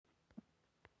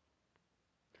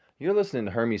You're listening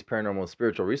to Hermes Paranormal and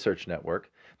Spiritual Research Network.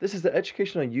 This is the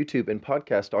educational YouTube and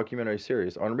podcast documentary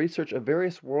series on research of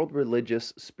various world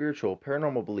religious, spiritual,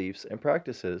 paranormal beliefs and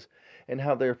practices and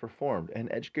how they are performed,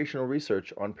 and educational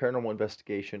research on paranormal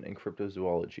investigation and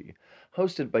cryptozoology.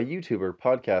 Hosted by YouTuber,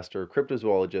 podcaster,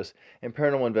 cryptozoologist, and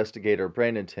paranormal investigator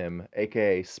Brandon Tim,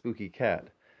 aka Spooky Cat.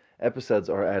 Episodes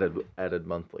are added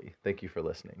monthly. Thank you for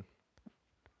listening.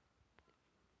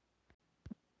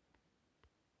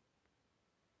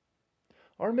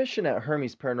 Our mission at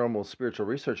Hermes Paranormal Spiritual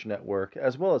Research Network,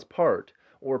 as well as P.A.R.T,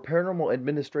 or Paranormal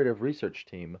Administrative Research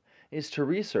Team, is to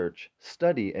research,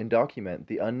 study, and document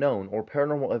the unknown or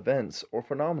paranormal events or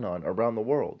phenomenon around the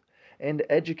world, and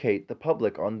educate the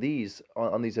public on these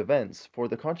events for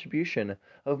the contribution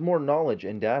of more knowledge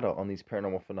and data on these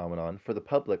paranormal phenomenon for the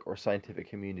public or scientific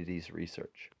community's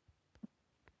research.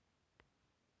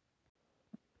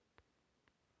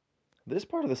 This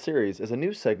part of the series is a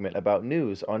new segment about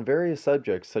news on various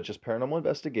subjects such as paranormal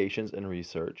investigations and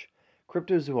research,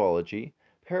 cryptozoology,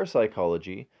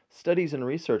 parapsychology, studies and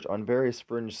research on various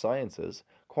fringe sciences,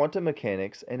 quantum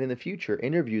mechanics, and in the future,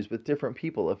 interviews with different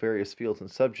people of various fields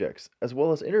and subjects, as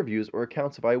well as interviews or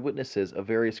accounts of eyewitnesses of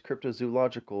various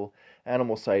cryptozoological,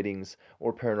 animal sightings,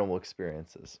 or paranormal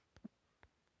experiences.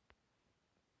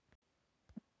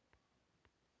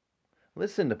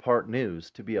 Listen to Part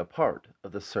News to be a part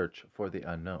of the search for the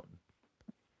unknown.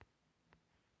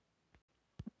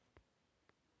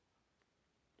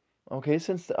 Okay,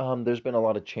 since there's been a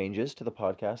lot of changes to the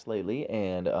podcast lately,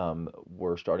 and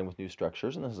we're starting with new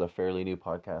structures, and this is a fairly new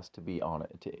podcast to be on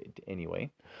it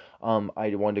anyway.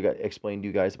 I wanted to explain to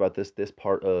you guys about this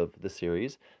part of the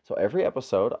series. So every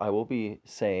episode, I will be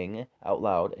saying out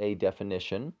loud a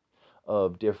definition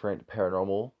of different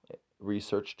paranormal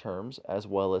research terms, as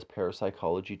well as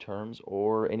parapsychology terms,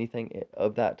 or anything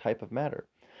of that type of matter.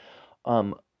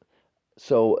 Um,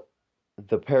 so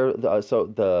the par so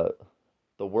the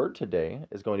word today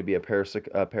is going to be a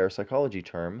parapsychology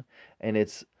term, and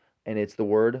it's the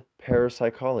word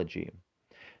parapsychology.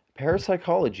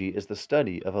 Parapsychology is the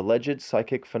study of alleged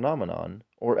psychic phenomenon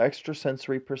or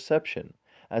extrasensory perception,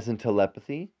 as in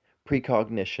telepathy,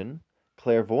 precognition,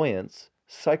 clairvoyance,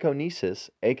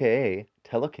 psychonesis, aka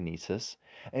telekinesis,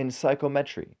 and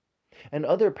psychometry, and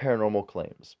other paranormal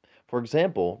claims. For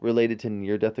example, related to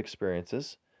near-death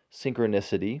experiences,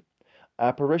 synchronicity,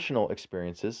 apparitional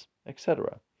experiences,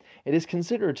 etc. It is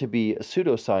considered to be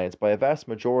pseudoscience by a vast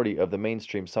majority of the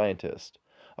mainstream scientists.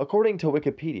 According to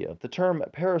Wikipedia, the term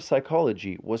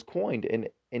parapsychology was coined in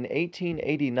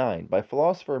 1889 by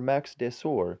philosopher Max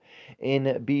Desor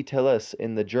in B. Tellus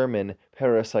in the German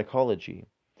Parapsychology.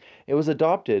 It was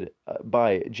adopted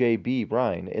by J. B.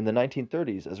 Rhine in the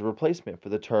 1930s as a replacement for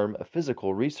the term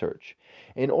physical research,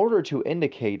 in order to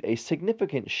indicate a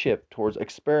significant shift towards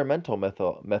experimental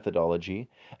methodology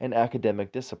and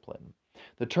academic discipline.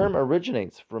 The term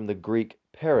originates from the Greek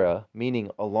para, meaning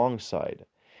alongside,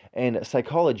 and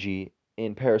psychology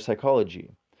in parapsychology.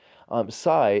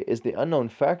 Psi is the unknown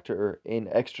factor in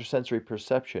extrasensory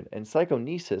perception, and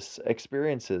psychonesis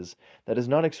experiences that is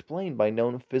not explained by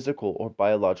known physical or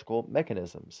biological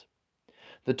mechanisms.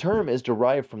 The term is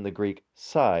derived from the Greek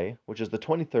psi, which is the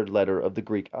 23rd letter of the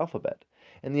Greek alphabet,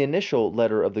 and the initial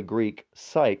letter of the Greek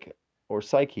psyche or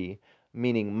psyche,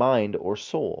 meaning mind or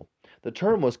soul. The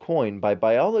term was coined by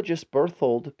biologist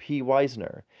Berthold P.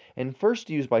 Weisner and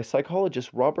first used by psychologist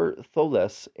Robert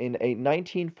Tholes in a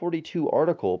 1942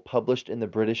 article published in the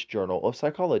British Journal of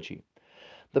Psychology.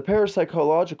 The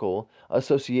Parapsychological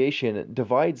Association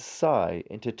divides psi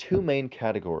into two main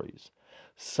categories: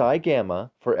 psi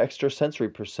gamma for extrasensory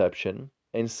perception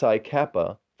and psi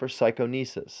kappa for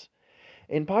psychonesis.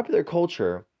 In popular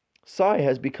culture, psi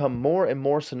has become more and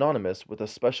more synonymous with a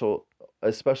special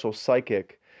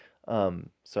psychic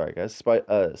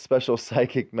special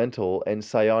psychic, mental, and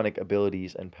psionic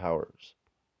abilities and powers.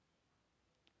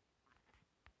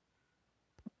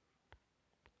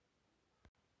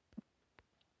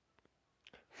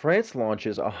 France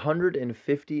launches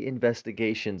 150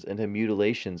 investigations into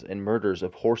mutilations and murders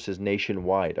of horses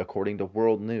nationwide, according to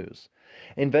World News.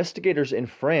 Investigators in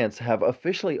France have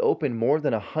officially opened more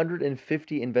than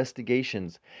 150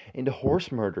 investigations into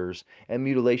horse murders and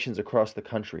mutilations across the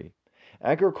country.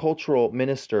 Agricultural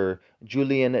Minister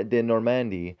Julien de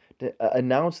Normandie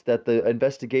announced that the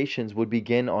investigations would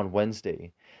begin on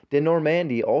Wednesday. De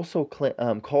Normandie also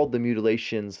called the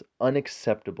mutilations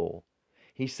unacceptable.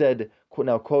 He said,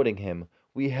 now quoting him,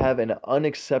 "We have an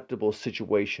unacceptable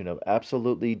situation of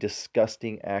absolutely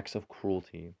disgusting acts of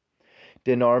cruelty."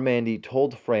 De Normandie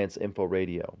told France Info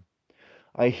Radio.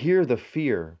 "I hear the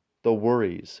fear, the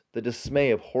worries, the dismay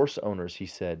of horse owners," he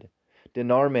said. De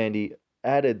Normandie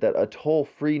added that a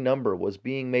toll-free number was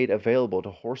being made available to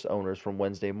horse owners from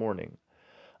Wednesday morning.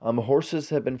 Horses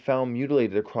have been found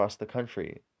mutilated across the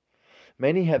country.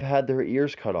 Many have had their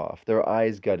ears cut off, their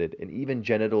eyes gutted, and even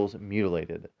genitals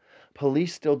mutilated.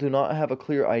 Police still do not have a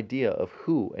clear idea of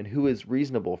who and who is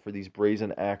reasonable for these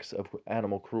brazen acts of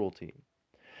animal cruelty.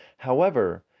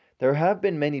 However, there have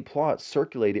been many plots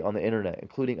circulating on the internet,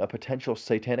 including a potential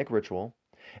satanic ritual,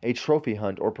 a trophy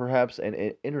hunt, or perhaps an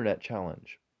internet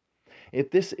challenge.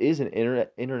 If this is an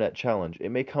internet challenge, it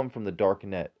may come from the dark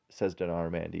net, says Dinar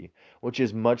Mandy, which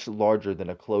is much larger than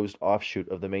a closed offshoot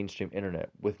of the mainstream internet,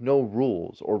 with no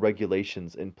rules or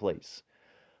regulations in place.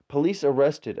 Police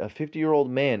arrested a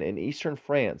 50-year-old man in eastern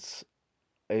France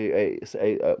early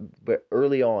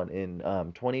on in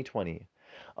 2020,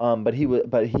 but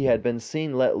he had been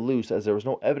seen let loose as there was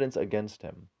no evidence against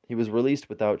him. He was released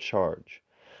without charge.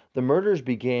 The murders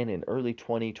began in early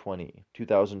 2020.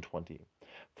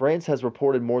 France has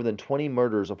reported more than 20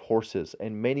 murders of horses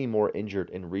and many more injured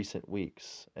in recent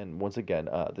weeks. And once again,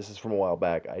 this is from a while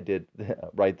back. I did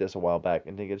write this a while back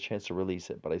and didn't get a chance to release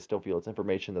it, but I still feel it's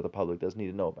information that the public does need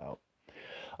to know about.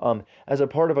 As a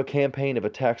part of a campaign of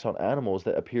attacks on animals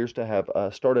that appears to have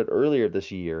started earlier this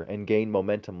year and gained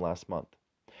momentum last month.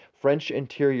 French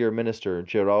Interior Minister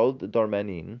Gérald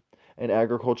Darmanin and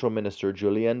Agricultural Minister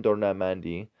Julien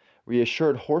Dornamandi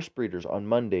reassured horse breeders on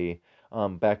Monday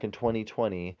back in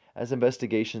 2020 as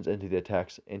investigations into the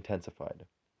attacks intensified.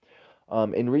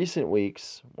 In recent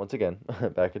weeks, once again,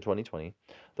 back in 2020,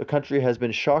 the country has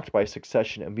been shocked by a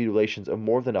succession of mutilations of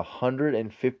more than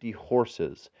 150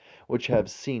 horses, which have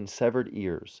seen severed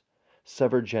ears,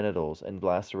 severed genitals, and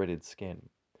lacerated skin.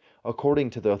 According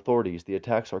to the authorities, the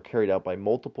attacks are carried out by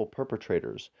multiple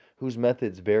perpetrators, whose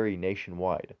methods vary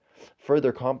nationwide,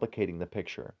 further complicating the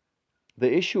picture.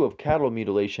 The issue of cattle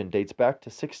mutilation dates back to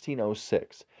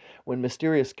 1606, when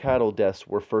mysterious cattle deaths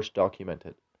were first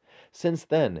documented. Since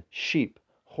then, sheep,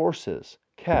 horses,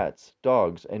 cats,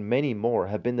 dogs, and many more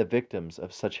have been the victims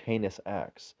of such heinous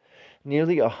acts.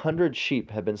 Nearly 100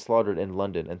 sheep have been slaughtered in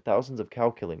London, and thousands of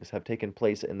cow killings have taken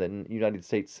place in the United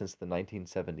States since the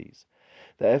 1970s.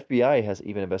 The FBI has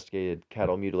even investigated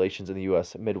cattle mutilations in the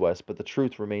U.S. Midwest, but the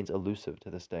truth remains elusive to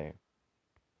this day.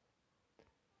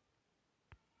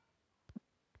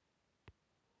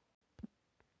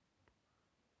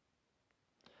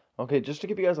 Okay, just to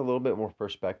give you guys a little bit more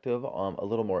perspective, a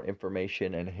little more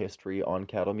information and history on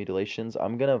cattle mutilations,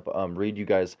 I'm gonna read you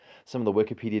guys some of the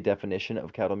Wikipedia definition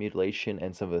of cattle mutilation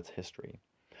and some of its history.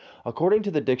 According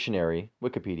to the dictionary,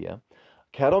 Wikipedia,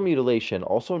 cattle mutilation,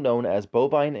 also known as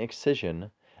bovine excision,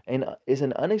 is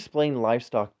an unexplained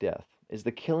livestock death, is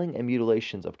the killing and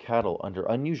mutilations of cattle under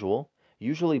unusual,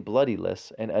 usually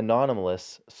bloodiless and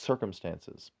anomalous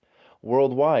circumstances.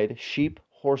 Worldwide, sheep,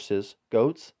 horses,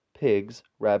 goats, pigs,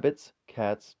 rabbits,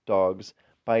 cats, dogs,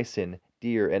 bison,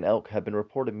 deer, and elk have been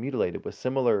reported mutilated with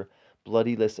similar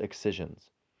bloodiless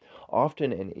excisions.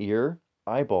 Often an ear,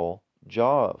 eyeball,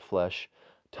 jaw flesh,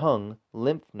 tongue,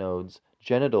 lymph nodes,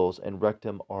 genitals, and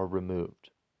rectum are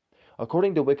removed.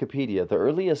 According to Wikipedia, the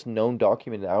earliest known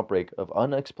documented outbreak of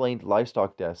unexplained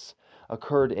livestock deaths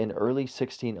occurred in early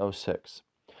 1606,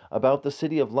 about the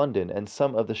city of London and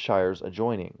some of the shires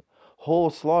adjoining.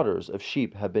 Whole slaughters of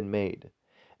sheep have been made,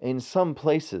 in some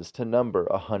places to number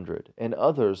 100, in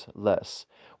others less,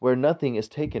 where nothing is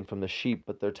taken from the sheep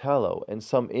but their tallow and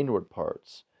some inward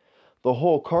parts, the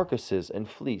whole carcasses and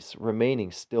fleece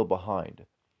remaining still behind.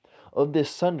 Of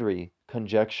this sundry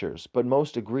conjectures, but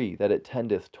most agree that it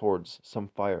tendeth towards some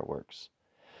fireworks.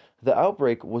 The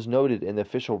outbreak was noted in the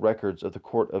official records of the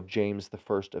court of James I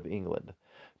of England.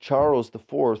 Charles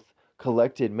IV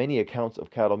collected many accounts of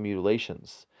cattle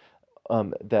mutilations,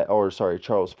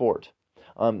 Charles Fort,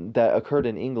 that occurred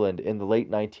in England in the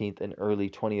late 19th and early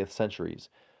 20th centuries.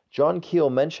 John Keel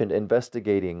mentioned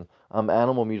investigating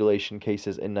animal mutilation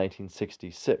cases in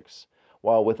 1966,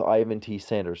 while with Ivan T.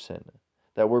 Sanderson,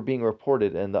 that were being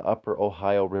reported in the upper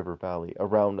Ohio River Valley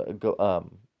around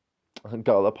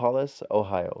Gallipolis,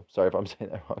 Ohio. Sorry if I'm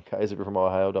saying that wrong, guys. If you're from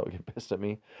Ohio, don't get pissed at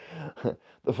me.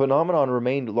 The phenomenon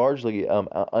remained largely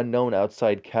unknown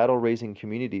outside cattle raising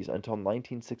communities until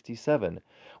 1967,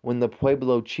 when the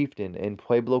Pueblo chieftain in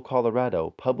Pueblo,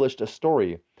 Colorado, published a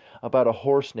story about a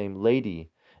horse named Lady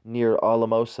near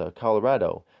Alamosa,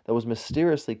 Colorado, that was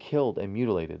mysteriously killed and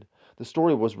mutilated. The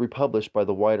story was republished by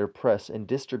the wider press and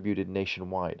distributed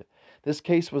nationwide. This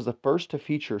case was the first to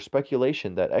feature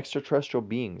speculation that extraterrestrial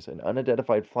beings and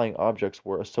unidentified flying objects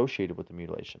were associated with the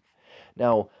mutilation.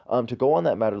 Now, to go on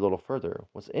that matter a little further,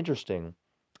 what's interesting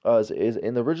is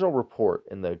in the original report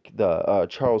in the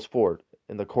Charles Fort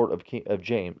in the court of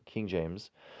King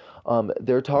James,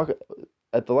 they're talking.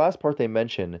 at the last part they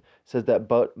mention says that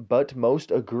but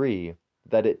most agree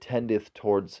that it tendeth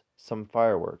towards some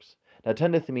fireworks. Now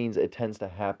tendeth means it tends to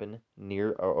happen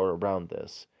near or around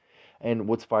this. And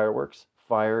what's fireworks?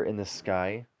 Fire in the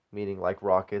sky, meaning like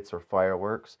rockets or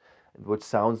fireworks, which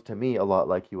sounds to me a lot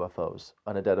like UFOs,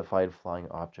 unidentified flying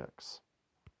objects.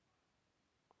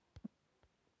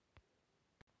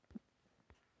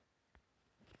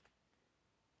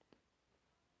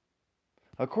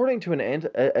 According to an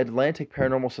Atlantic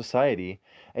Paranormal Society,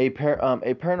 a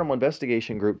paranormal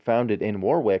investigation group founded in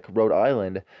Warwick, Rhode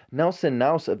Island, Nelson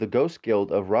Nouse of the Ghost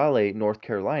Guild of Raleigh, North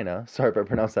Carolina, sorry if I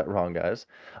pronounced that wrong, guys,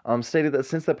 stated that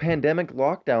since the pandemic,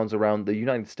 lockdowns around the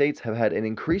United States have had an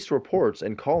increased reports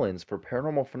and call-ins for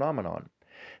paranormal phenomenon,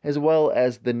 as well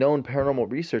as the known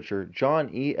paranormal researcher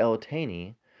John E. L.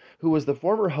 Taney, who was the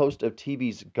former host of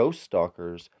TV's Ghost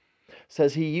Stalkers,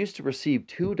 says he used to receive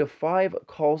 2 to 5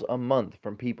 calls a month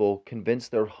from people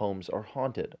convinced their homes are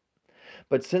haunted.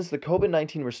 But since the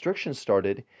COVID-19 restrictions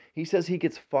started, he says he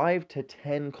gets 5 to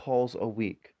 10 calls a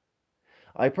week.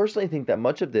 I personally think that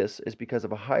much of this is because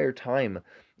of a higher time,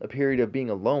 a period of being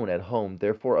alone at home,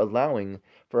 therefore allowing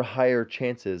for higher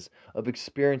chances of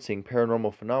experiencing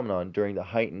paranormal phenomenon during the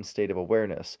heightened state of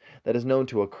awareness that is known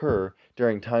to occur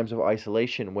during times of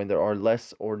isolation when there are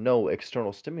less or no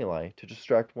external stimuli to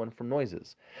distract one from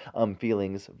noises,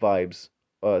 feelings, vibes,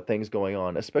 things going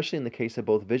on, especially in the case of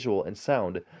both visual and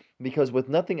sound, because with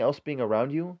nothing else being around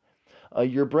you,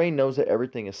 your brain knows that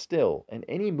everything is still, and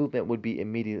any movement would be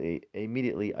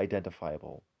immediately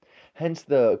identifiable. Hence,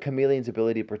 the chameleon's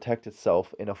ability to protect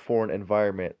itself in a foreign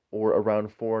environment or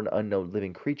around foreign unknown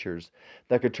living creatures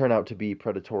that could turn out to be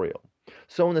predatorial.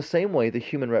 So, in the same way, the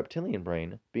human reptilian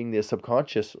brain, being the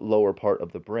subconscious lower part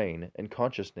of the brain and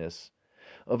consciousness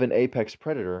of an apex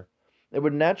predator, it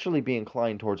would naturally be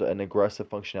inclined towards an aggressive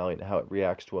functionality in how it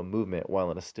reacts to a movement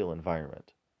while in a still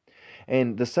environment.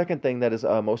 And the second thing that is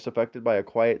most affected by a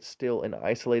quiet, still, and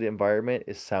isolated environment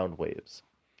is sound waves.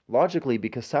 Logically,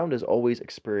 because sound is always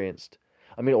experienced,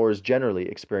 or is generally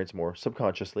experienced more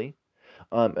subconsciously,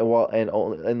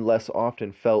 and less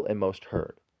often felt and most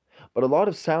heard. But a lot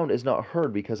of sound is not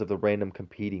heard because of the random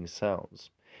competing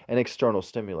sounds and external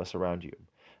stimulus around you.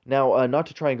 Now, not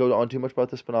to try and go on too much about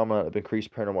this phenomenon of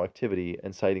increased paranormal activity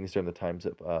and sightings during the times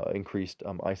of increased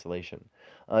isolation.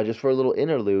 Just for a little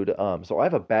interlude, so I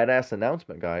have a badass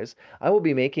announcement, guys. I will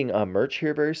be making merch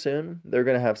here very soon. They're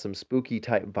going to have some spooky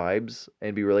type vibes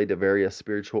and be related to various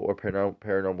spiritual or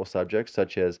paranormal subjects,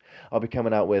 such as I'll be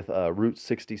coming out with Route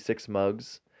 66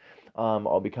 mugs.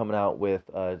 I'll be coming out with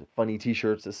funny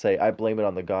T-shirts that say "I blame it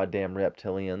on the goddamn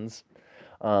reptilians."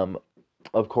 Um,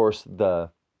 of course,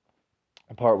 the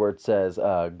part where it says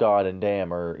 "God and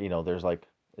damn," or there's like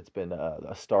it's been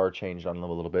a star changed on them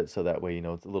a little bit, so that way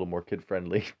it's a little more kid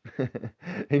friendly,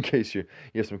 in case you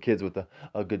have some kids with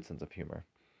a good sense of humor.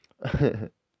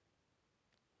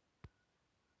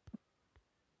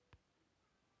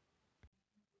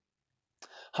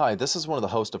 Hi, this is one of the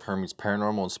hosts of Hermes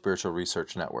Paranormal and Spiritual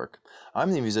Research Network.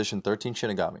 I'm the musician 13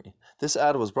 Shinigami. This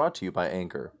ad was brought to you by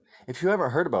Anchor. If you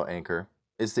haven't heard about Anchor,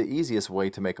 it's the easiest way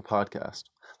to make a podcast.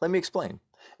 Let me explain.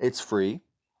 It's free.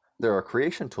 There are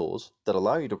creation tools that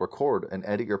allow you to record and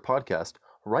edit your podcast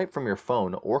right from your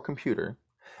phone or computer.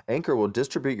 Anchor will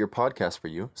distribute your podcast for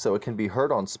you so it can be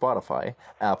heard on Spotify,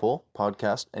 Apple,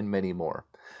 Podcast, and many more.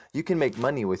 You can make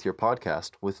money with your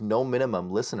podcast with no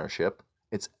minimum listenership.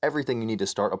 It's everything you need to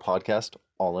start a podcast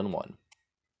all in one.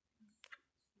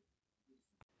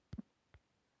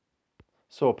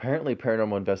 So apparently,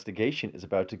 Paranormal Investigation is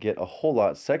about to get a whole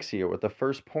lot sexier with the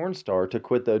first porn star to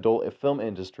quit the adult film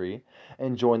industry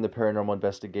and join the paranormal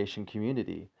investigation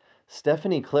community.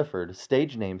 Stephanie Clifford,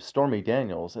 stage name Stormy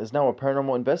Daniels, is now a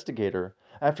paranormal investigator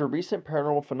after a recent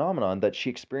paranormal phenomenon that she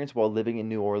experienced while living in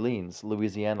New Orleans,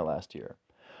 Louisiana last year.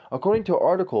 According to an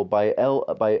article by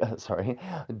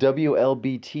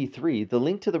WLBT3, the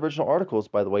link to the original articles,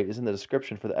 by the way, is in the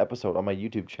description for the episode on my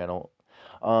YouTube channel,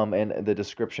 and the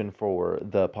description for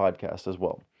the podcast as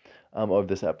well, of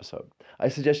this episode. I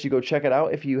suggest you go check it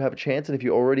out if you have a chance, and if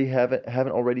you already haven't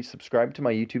already subscribed to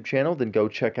my YouTube channel, then go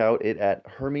check out it at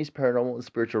Hermes Paranormal and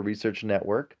Spiritual Research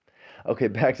Network. Okay,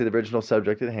 back to the original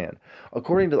subject at hand.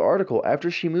 According to the article, after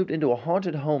she moved into a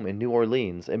haunted home in New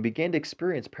Orleans and began to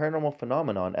experience paranormal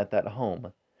phenomenon at that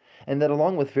home, and that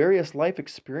along with various life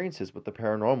experiences with the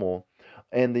paranormal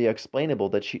and the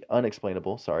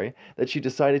unexplainable, sorry, that she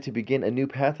decided to begin a new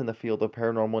path in the field of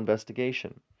paranormal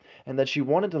investigation, and that she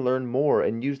wanted to learn more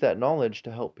and use that knowledge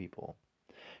to help people.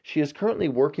 She is currently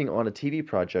working on a TV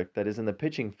project that is in the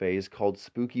pitching phase called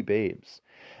Spooky Babes.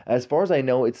 As far as I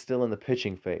know, it's still in the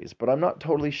pitching phase, but I'm not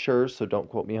totally sure, so don't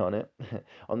quote me on it.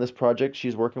 On this project,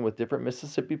 she's working with different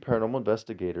Mississippi paranormal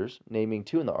investigators, naming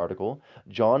two in the article,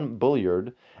 John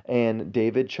Bulliard and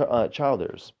David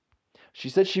Childers. She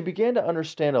said she began to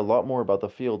understand a lot more about the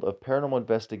field of paranormal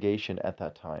investigation at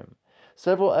that time.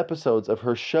 Several episodes of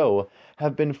her show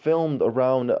have been filmed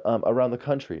around the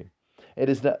country. It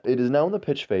is now in the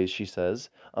pitch phase, she says.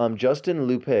 Justin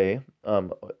Lupe,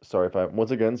 sorry if I'm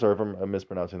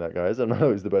mispronouncing that, guys. I'm not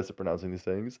always the best at pronouncing these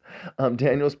things.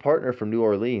 Daniel's partner from New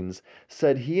Orleans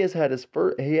said he had his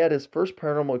first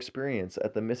paranormal experience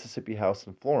at the Mississippi House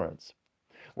in Florence,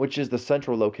 which is the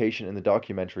central location in the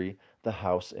documentary The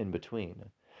House in Between.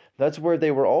 That's where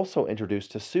they were also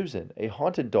introduced to Susan, a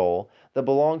haunted doll that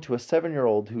belonged to a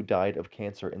 7-year-old who died of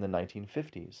cancer in the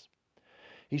 1950s.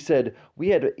 He said, "We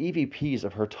had EVPs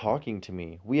of her talking to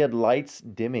me. We had lights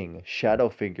dimming, shadow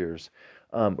figures,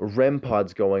 REM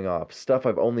pods going off, stuff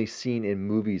I've only seen in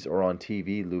movies or on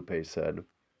TV," Lupe said.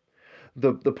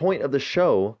 The point of the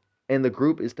show and the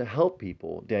group is to help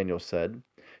people, Daniel said.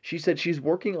 She said she's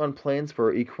working on plans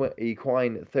for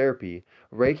equine therapy,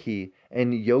 Reiki,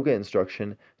 and yoga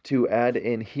instruction to add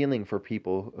in healing for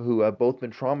people who have both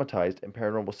been traumatized in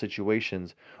paranormal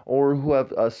situations or who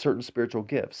have certain spiritual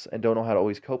gifts and don't know how to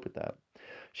always cope with that.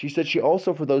 She said she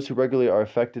also, for those who regularly are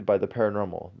affected by the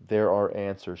paranormal, there are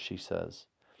answers, she says.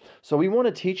 So we want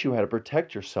to teach you how to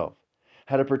protect yourself,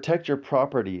 how to protect your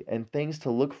property, and things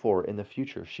to look for in the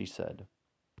future, she said.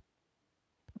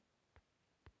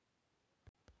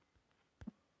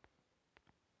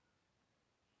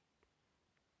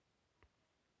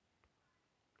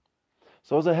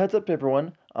 So as a heads up to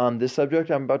everyone, this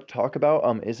subject I'm about to talk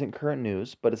about isn't current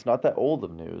news, but it's not that old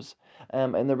of news.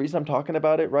 And the reason I'm talking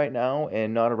about it right now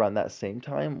and not around that same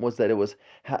time was that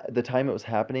the time it was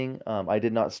happening. I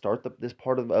did not start this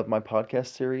part of my podcast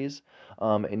series.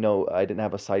 And no, I didn't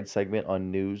have a side segment on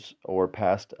news or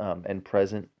past and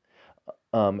present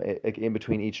in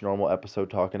between each normal episode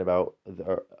talking about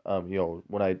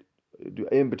when I do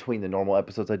in between the normal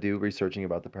episodes I do researching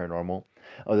about the paranormal,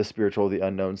 the spiritual, the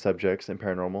unknown subjects and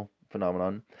paranormal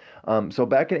phenomenon. So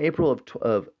back in April of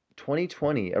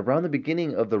 2020, around the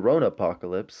beginning of the Rona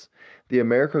apocalypse, the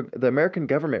American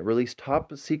government released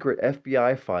top secret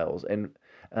FBI files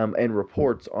and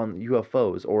reports on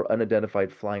UFOs or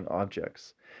unidentified flying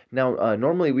objects. Now,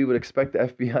 normally we would expect the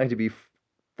FBI to be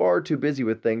far too busy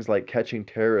with things like catching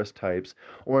terrorist types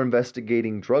or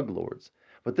investigating drug lords.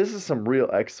 But this is some real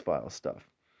X Files stuff.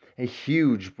 A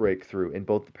huge breakthrough in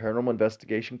both the paranormal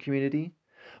investigation community,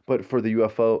 but for the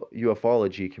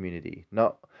ufology community.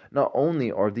 Not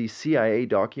only are these CIA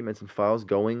documents and files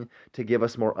going to give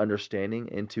us more understanding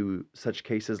into such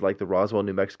cases like the Roswell,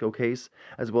 New Mexico case,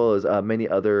 as well as many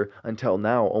other, until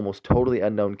now, almost totally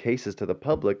unknown cases to the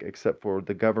public, except for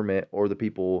the government or the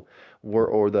people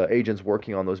or the agents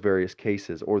working on those various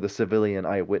cases or the civilian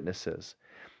eyewitnesses.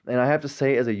 And I have to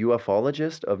say, as a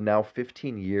ufologist of now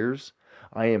 15 years,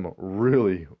 I am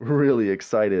really, really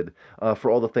excited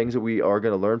for all the things that we are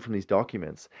going to learn from these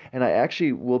documents. And I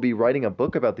actually will be writing a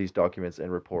book about these documents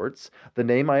and reports. The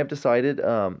name I have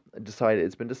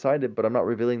it's been decided, but I'm not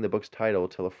revealing the book's title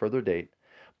till a further date.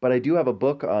 But I do have a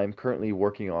book I'm currently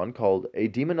working on called A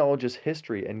Demonologist's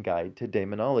History and Guide to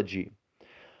Demonology.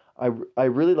 I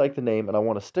really like the name and I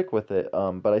want to stick with it,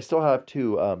 but I still have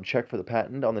to check for the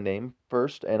patent on the name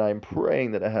first, and I'm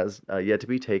praying that it has yet to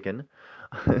be taken.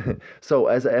 So,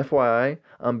 as a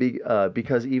FYI,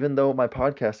 because even though my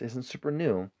podcast isn't super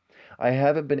new, I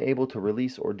haven't been able to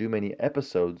release or do many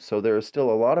episodes, so there is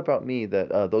still a lot about me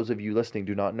that those of you listening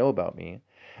do not know about me.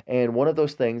 And one of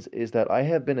those things is that I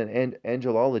have been an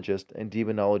angelologist and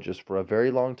demonologist for a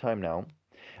very long time now,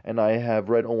 and I have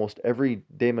read almost every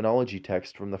demonology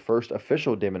text from the first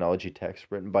official demonology text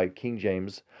written by King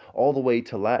James all the way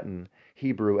to Latin,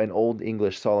 Hebrew, and Old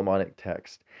English Solomonic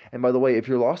text. And by the way, if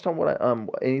you're lost on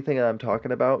anything that I'm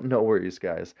talking about, no worries,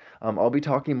 guys. I'll be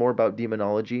talking more about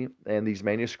demonology and these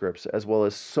manuscripts, as well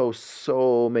as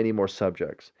so many more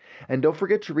subjects. And don't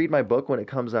forget to read my book when it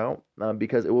comes out,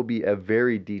 because it will be a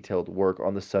very detailed work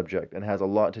on the subject and has a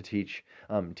lot to teach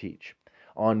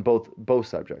on both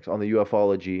subjects, on the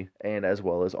ufology and as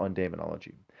well as on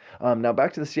demonology. Now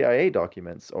back to the CIA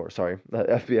documents, or sorry, the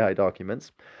FBI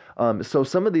documents. So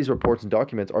some of these reports and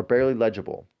documents are barely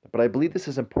legible, but I believe this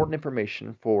is important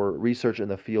information for research in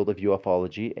the field of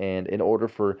ufology, and in order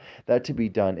for that to be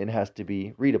done, it has to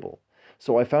be readable.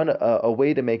 So I found a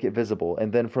way to make it visible,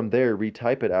 and then from there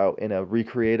retype it out in a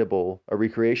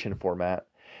recreation format.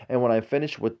 And when I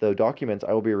finish with the documents,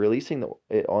 I will be releasing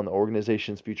it on the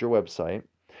organization's future website.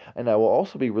 And I will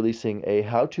also be releasing a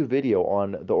how-to video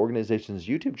on the organization's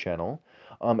YouTube channel,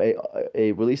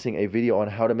 releasing a video on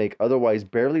how to make otherwise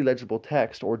barely legible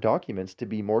text or documents to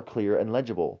be more clear and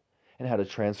legible, and how to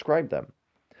transcribe them.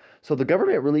 So the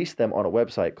government released them on a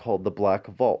website called the Black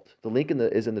Vault. The link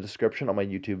is in the description on my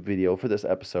YouTube video for this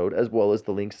episode, as well as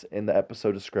the links in the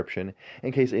episode description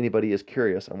in case anybody is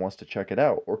curious and wants to check it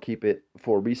out or keep it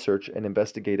for research and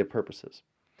investigative purposes.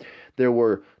 There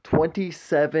were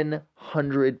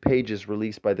 2,700 pages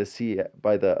released by the C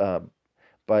by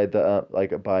the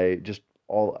like by just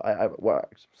all well,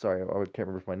 sorry, I can't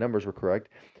remember if my numbers were correct.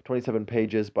 27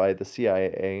 pages by the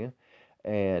CIA,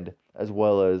 and as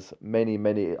well as many,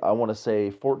 I want to say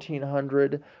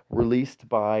 1,400 released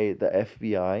by the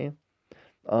FBI.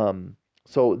 Um,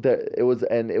 so that it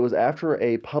was after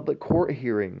a public court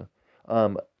hearing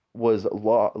um, was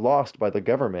lost by the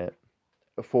government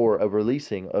for a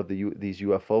releasing of these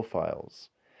UFO files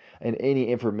and any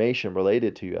information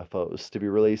related to UFOs to be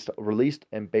released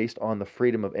and based on the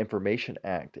Freedom of Information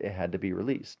Act, it had to be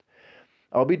released.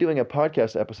 I'll be doing a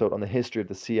podcast episode on the history of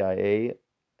the CIA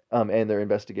and their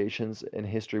investigations in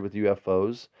history with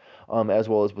UFOs, as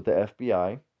well as with the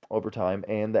FBI over time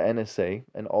and the NSA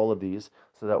and all of these.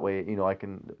 So that way, I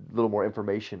can a little more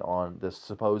information on the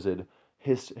supposed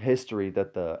history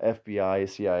that the FBI,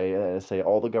 CIA, and NSA,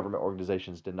 all the government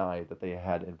organizations deny that they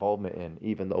had involvement in,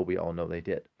 even though we all know they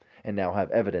did, and now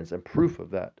have evidence and proof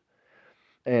of that.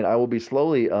 And I will be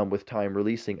slowly, with time,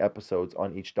 releasing episodes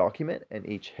on each document and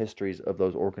each histories of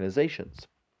those organizations.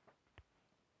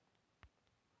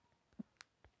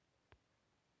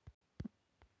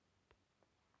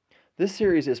 This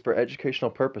series is for educational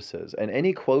purposes, and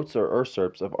any quotes or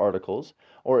excerpts of articles,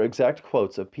 or exact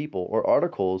quotes of people or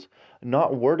articles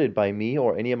not worded by me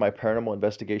or any of my paranormal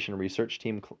investigation research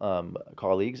team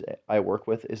colleagues I work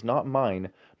with is not mine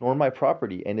nor my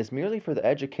property and is merely for the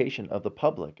education of the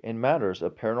public in matters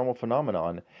of paranormal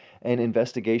phenomenon and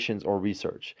investigations or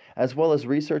research, as well as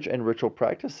research and ritual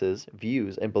practices,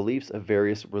 views, and beliefs of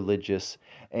various religious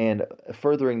and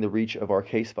furthering the reach of our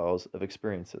case files of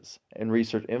experiences and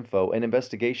research info and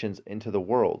investigations into the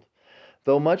world.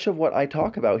 Though much of what I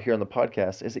talk about here on the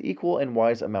podcast is an equal and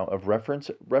wise amount of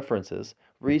references,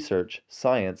 research,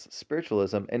 science,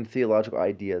 spiritualism, and theological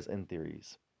ideas and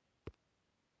theories.